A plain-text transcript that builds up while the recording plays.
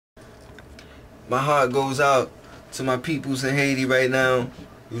my heart goes out to my peoples in Haiti right now.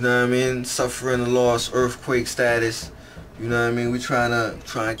 You know what I mean? Suffering a loss, earthquake status. You know what I mean? We try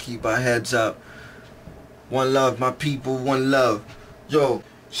and keep our heads up. One love, my people, one love. Yo.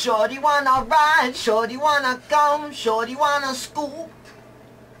 Shorty wanna ride, shorty wanna come, shorty wanna scoop.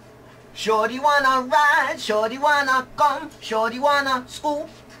 Shorty wanna ride, shorty wanna come, shorty wanna scoop.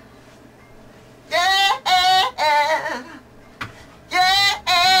 Yeah, yeah.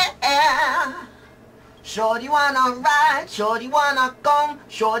 Shorty wanna ride, shorty wanna come,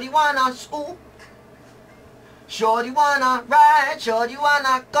 shorty wanna scoop. Shorty wanna ride, shorty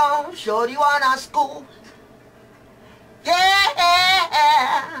wanna come, shorty wanna scoop. Yeah,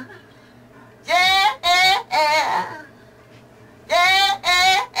 yeah.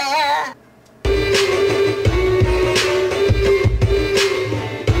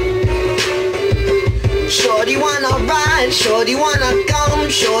 Shorty wanna ride, shorty wanna come,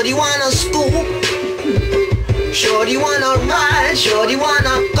 shorty wanna scoop. Shorty wanna ride, shorty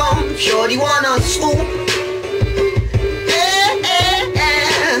wanna come, shorty wanna scoop.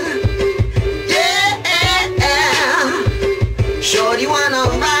 Shorty wanna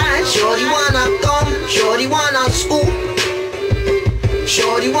ride, shorty wanna come, shorty wanna scoop.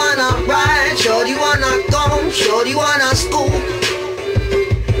 Shorty wanna ride, shorty wanna come, shorty wanna scoop.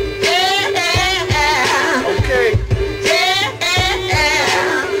 Yeah. Okay. Yeah.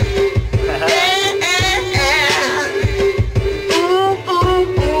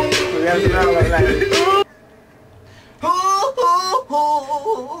 Ooh.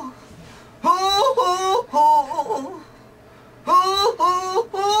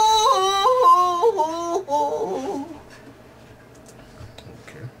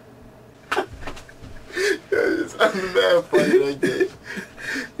 Okay. I'm mad funny like that.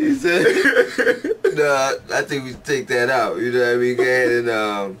 He said, nah, I think we take that out. You know what I mean? Go ahead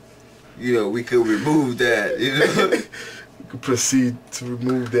and, you know, we could remove that, you know? We could proceed to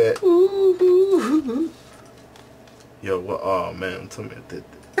remove that. Yo, what? Oh, man, tell me I did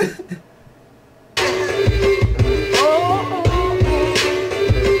that.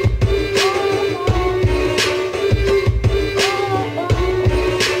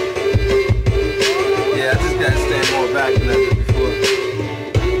 Yeah, I just gotta stand more back than I did before.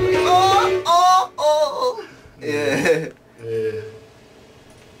 Yeah. Yeah.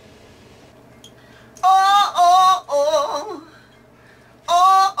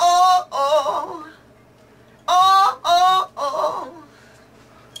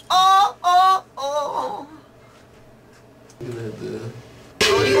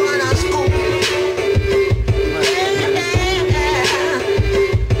 Shorty wanna scoop.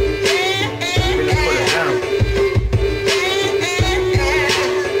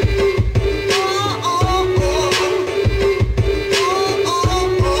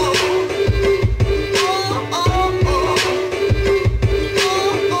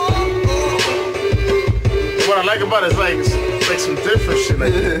 What I like about it is like it's like some different shit.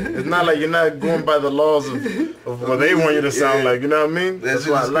 Like it's not like you're not going by the laws of what they want you to sound like. You know what I mean? That's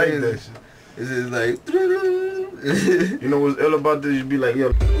why I like that shit. It's just like. You know what's ill about this? You be like,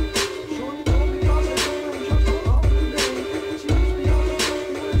 yo.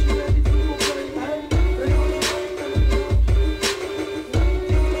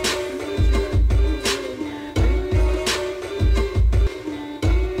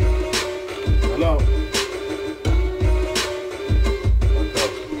 Hello.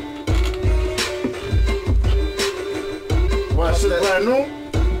 What, shit brand new?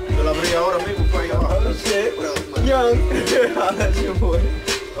 Yo la abrí ahora mismo para allá abajo. Oh shit. Young. That's your boy.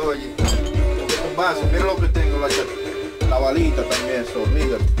 Oye, un vaso, mira lo que tengo, la balita también, so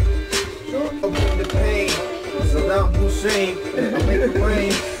mira. I bring the pain, Saddam Hussein, I make it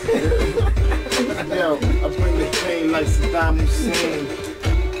rain. Yo, I bring the pain like Saddam Hussein.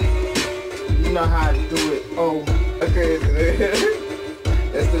 You know how I do it. Oh, Okay.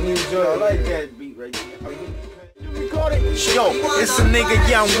 That's the new joint. I like that beat right there. Yo, it's a nigga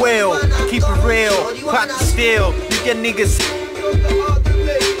Young Will, keep it real, pop the steel, you get niggas.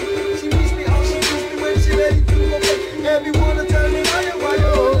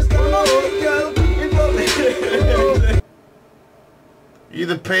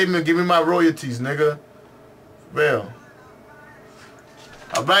 either pay me or give me my royalties, nigga. Real.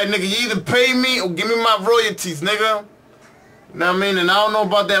 Alright, nigga, you either pay me or give me my royalties, nigga. You know what I mean? And I don't know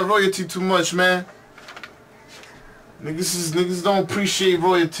about that royalty too much, man. Niggas don't appreciate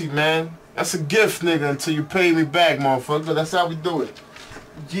royalty, man. That's a gift, nigga, until you pay me back, motherfucker. That's how we do it.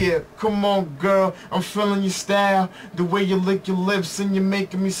 Yeah, come on girl, I'm feeling your style. The way you lick your lips and you're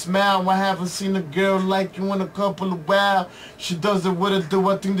making me smile. I haven't seen a girl like you in a couple of while. She does it with a do,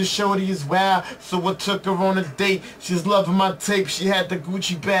 I think the shorty is wild. So I took her on a date, she's loving my tape. She had the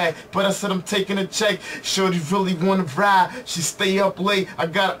Gucci bag, but I said I'm taking a check. Shorty really wanna ride, she stay up late. I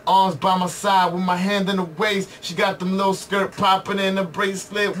got her arms by my side with my hand in the waist. She got them little skirt popping in a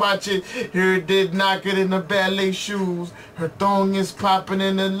bracelet, watch it. Here it did, knock it in the ballet shoes. Her thong is popping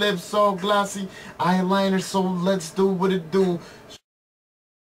and her lips all glossy. Eyeliner, so let's do what it do.